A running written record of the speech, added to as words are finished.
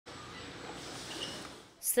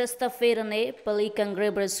Sexta-feira, Pelicam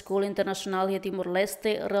Grammar School Internacional de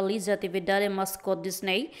Timor-Leste realiza atividade mascot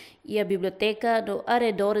Disney e a biblioteca do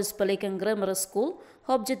arredores Pelicam Grammar School.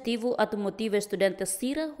 O objetivo é motivar estudantes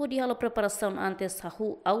Sira hodi a preparação antes da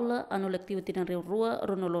aula ano letivo tinan rua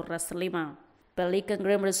Ronolo Raslima. Pelicam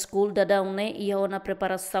Grammar School dadaune ia na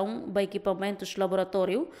preparação ba ekipamentus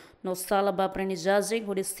laboratorium no sala ba aprendizagem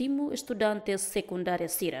hodi simu estudante secundaria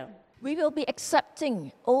Sira. We will be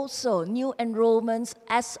accepting also new enrollments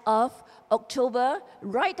as of October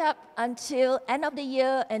right up until end of the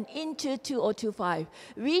year and into 2025.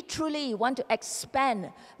 We truly want to expand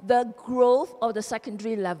the growth of the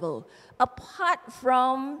secondary level. Apart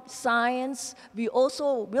from science, we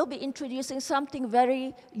also will be introducing something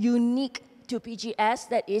very unique to PGS,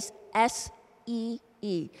 that is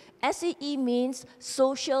SEE. SEE means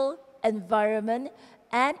social, environment,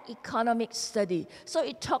 and economic study. So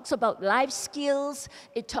it talks about life skills,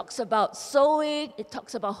 it talks about sewing, it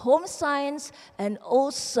talks about home science, and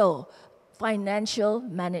also financial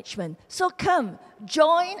management. So come,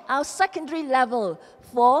 join our secondary level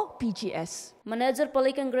for PGS. Manager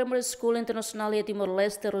Pelicam Grammar School Internacional de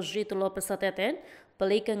Timor-Leste, Rogito Lopes Ateten,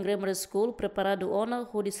 Pelicam Grammar School preparado ona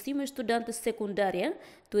hodi simu estudante secundaria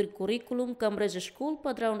tur curriculum Cambridge School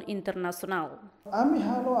padrão internacional. Ami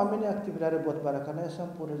halo ami atividade buat barakanesa,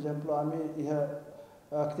 por exemplo, ami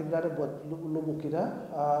atividade buat lubukira,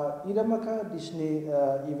 ida maka Disney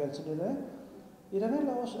events dele. Ida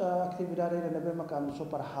laos atividade ida nebe maka ami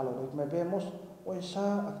super halo. Me vemos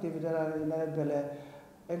essa atividade ida bele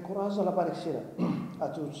encourage la parecida.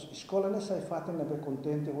 Atu escola nessa fatem nebe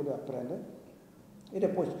contente hodi aprende. E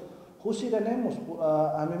depois, husi danemos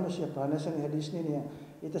amemos ya planesan ya Disney nia.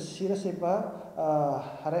 Ita sira seba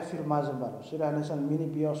hare filmagem baru. Sira nesan mini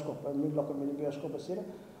bioskop, mini bioskop sira.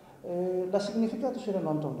 Da significado sira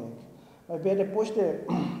nonton dek. Mas bem depois de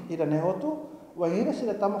ida nehotu, wahira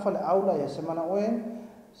sira tama fale aula ya semana oen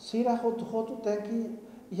sira hotu tem que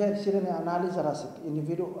ia sira ne analisa rasik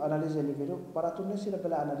individu analisa individu para tu ne sira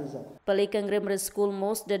bela analisa. Pelicam Grammar School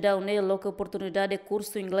mos de daune loca oportunidade de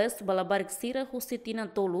curso inglês balabarik sira husi tinan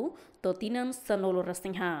tolu to tinan sanolo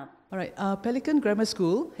rastinghat. All right, Pelicam Grammar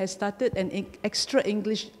School has started an extra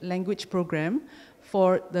English language program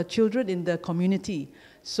for the children in the community.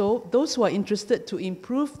 So those who are interested to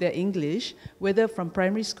improve their English, whether from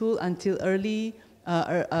primary school until early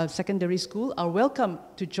secondary school, are welcome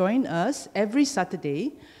to join us every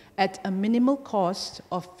Saturday at a minimal cost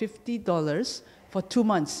of $50 for 2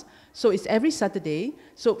 months. So it's every Saturday.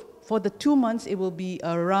 So for the 2 months, it will be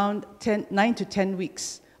around 9 to 10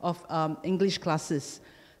 weeks of English classes.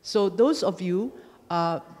 So those of you,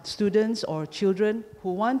 students or children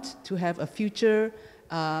who want to have a future,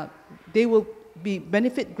 they will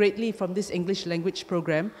benefit greatly from this English language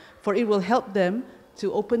program, for it will help them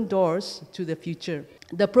to open doors to the future.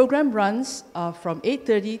 The program runs from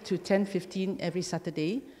 8:30 to 10:15 every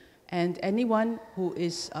Saturday, and anyone who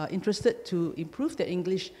is interested to improve their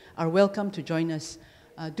English are welcome to join us.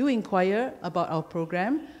 Do inquire about our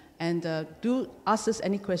program, and do ask us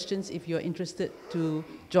any questions if you're interested to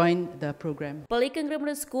join the program. Pelicam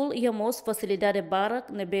Grammar School ia mos facilidade barak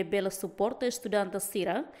nebe bela suporte estudante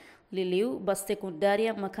Sira, liliu ba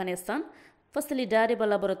secundaria makanesan, facilidade ba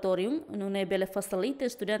laboratorium, nune bela facilita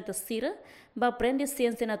estudante Sira, ba aprende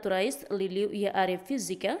ciências naturais, liliu ia área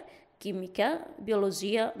física, química,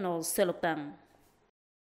 biologia no celotang.